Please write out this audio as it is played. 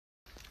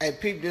Hey,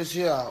 peep this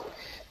here out.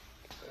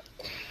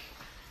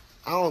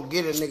 I don't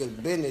get a nigga's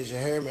business, you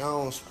hear me? I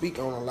don't speak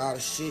on a lot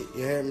of shit,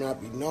 you hear me? I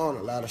be knowing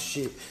a lot of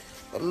shit.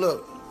 But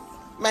look,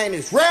 man,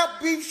 this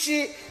rap beef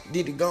shit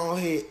need to go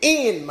ahead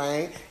end,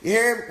 man. You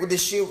hear me? With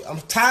this shit,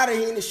 I'm tired of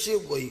hearing this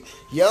shit with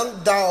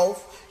young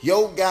Dolph,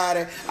 yo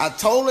Gotti. I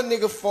told a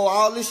nigga for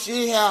all this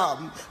shit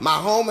happened, my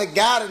homie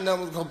Gotti and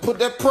them was gonna put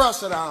that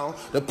pressure on.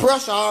 The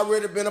pressure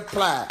already been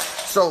applied.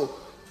 So,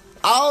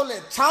 all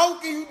that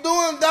talking you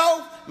doing,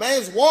 Dolph, man,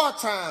 it's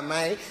wartime,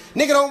 man.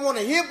 Nigga don't want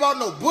to hear about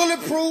no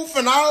bulletproof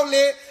and all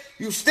that.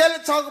 You still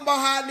talking about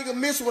how a nigga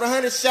missed with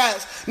 100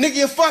 shots. Nigga,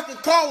 your fucking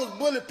car was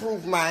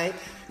bulletproof, man.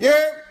 You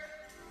heard?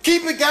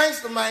 Keep it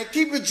gangster, man.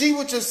 Keep it G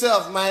with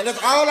yourself, man.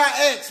 That's all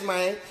I ask,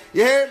 man.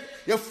 You heard?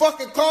 Your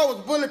fucking car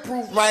was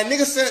bulletproof, man.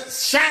 Nigga sent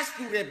shots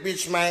through that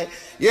bitch, man.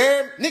 You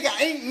heard? Nigga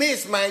ain't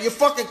missed, man. Your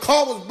fucking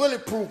car was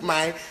bulletproof,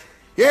 man.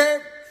 You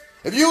heard?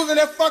 If you was in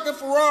that fucking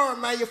Ferrari,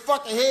 man, your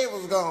fucking head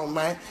was gone,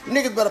 man. You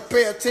niggas better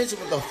pay attention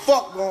what the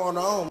fuck going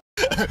on.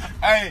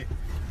 Hey,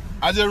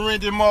 I just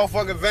rented this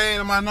motherfucking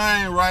van in my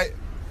name, right?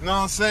 You know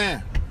what I'm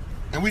saying?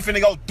 And we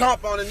finna go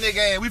dump on the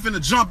nigga ass. We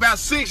finna jump out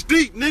 6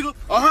 deep, nigga.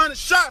 100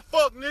 shot,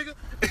 fuck, nigga.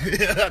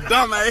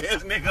 Dumb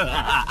ass nigga.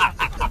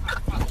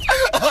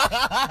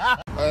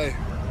 Hey,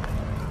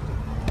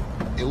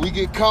 if we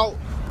get caught,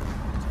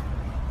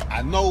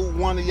 I know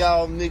one of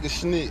y'all niggas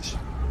snitch.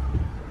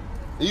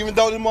 Even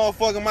though this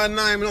motherfucker my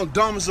name, I'm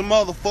dumb as a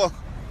motherfucker.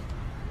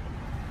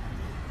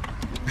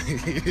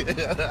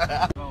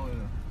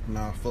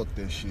 Nah, fuck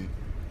that shit.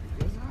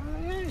 I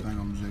think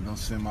I'm just gonna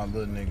send my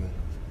little nigga.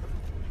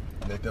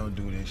 Let them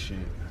do this shit.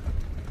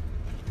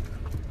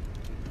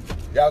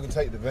 Y'all can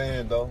take the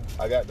van though.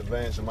 I got the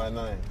vans in my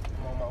name.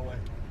 I'm on my way.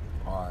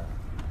 Alright.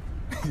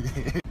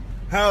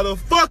 How the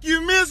fuck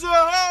you miss a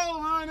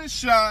whole 100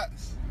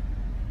 shots?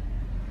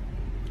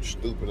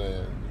 Stupid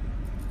ass.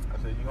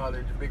 I said, you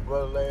hollered at your big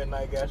brother last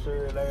night, got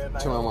sure last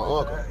night. Tell my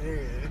uncle.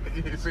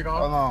 Yeah.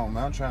 Hold on,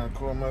 man. I'm trying to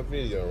record my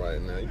video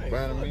right now. You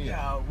burning me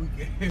out.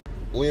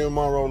 We in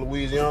Monroe,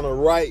 Louisiana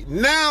right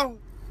now.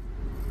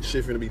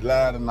 Shit finna be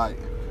live tonight.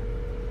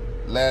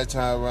 Last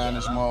time around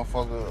this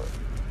motherfucker,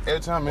 every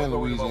time I'm in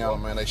Louisiana,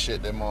 man, they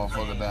shut that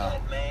motherfucker down.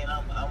 You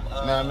know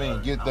what I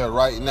mean? Get there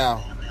right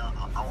now.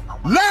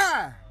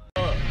 Live!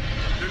 The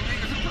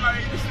niggas who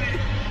played the shit.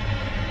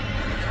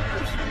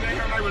 They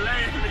heard like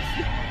laughing and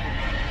shit.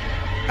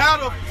 How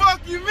the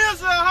fuck you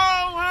miss a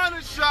whole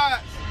 100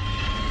 shots?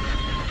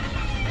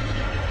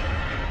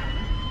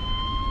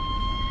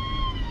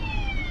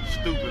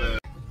 Stupid ass.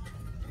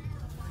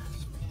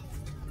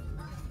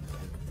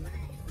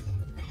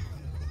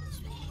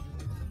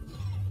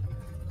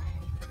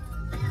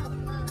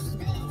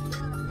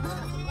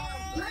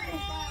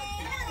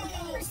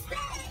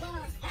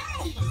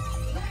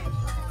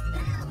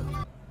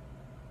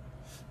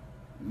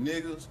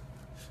 Niggas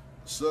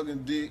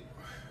sucking dick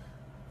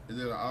is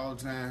at an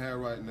all-time high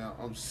right now.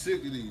 I'm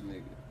sick of these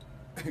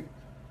niggas.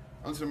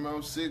 I'm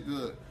sick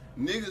of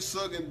niggas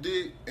sucking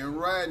dick and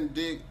riding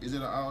dick is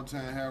at an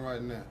all-time high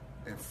right now.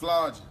 And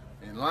flogging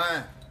and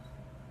lying.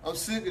 I'm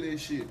sick of this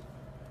shit.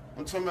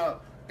 I'm talking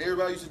about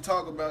everybody used to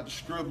talk about the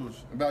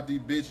strippers, about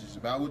these bitches,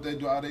 about what they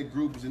do, all they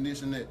groups and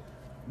this and that.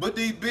 But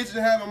these bitches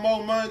having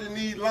more money than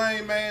these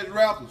lame ass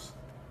rappers.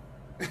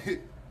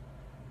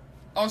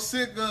 I'm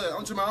sick of it.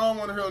 I'm talking about I don't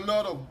want to hear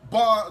another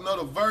bar,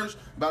 another verse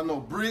about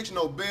no bricks,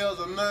 no bells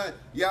or nothing.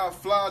 Y'all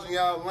flogging,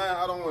 y'all lying.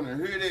 I don't want to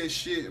hear that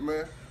shit,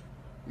 man.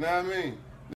 Know what I mean?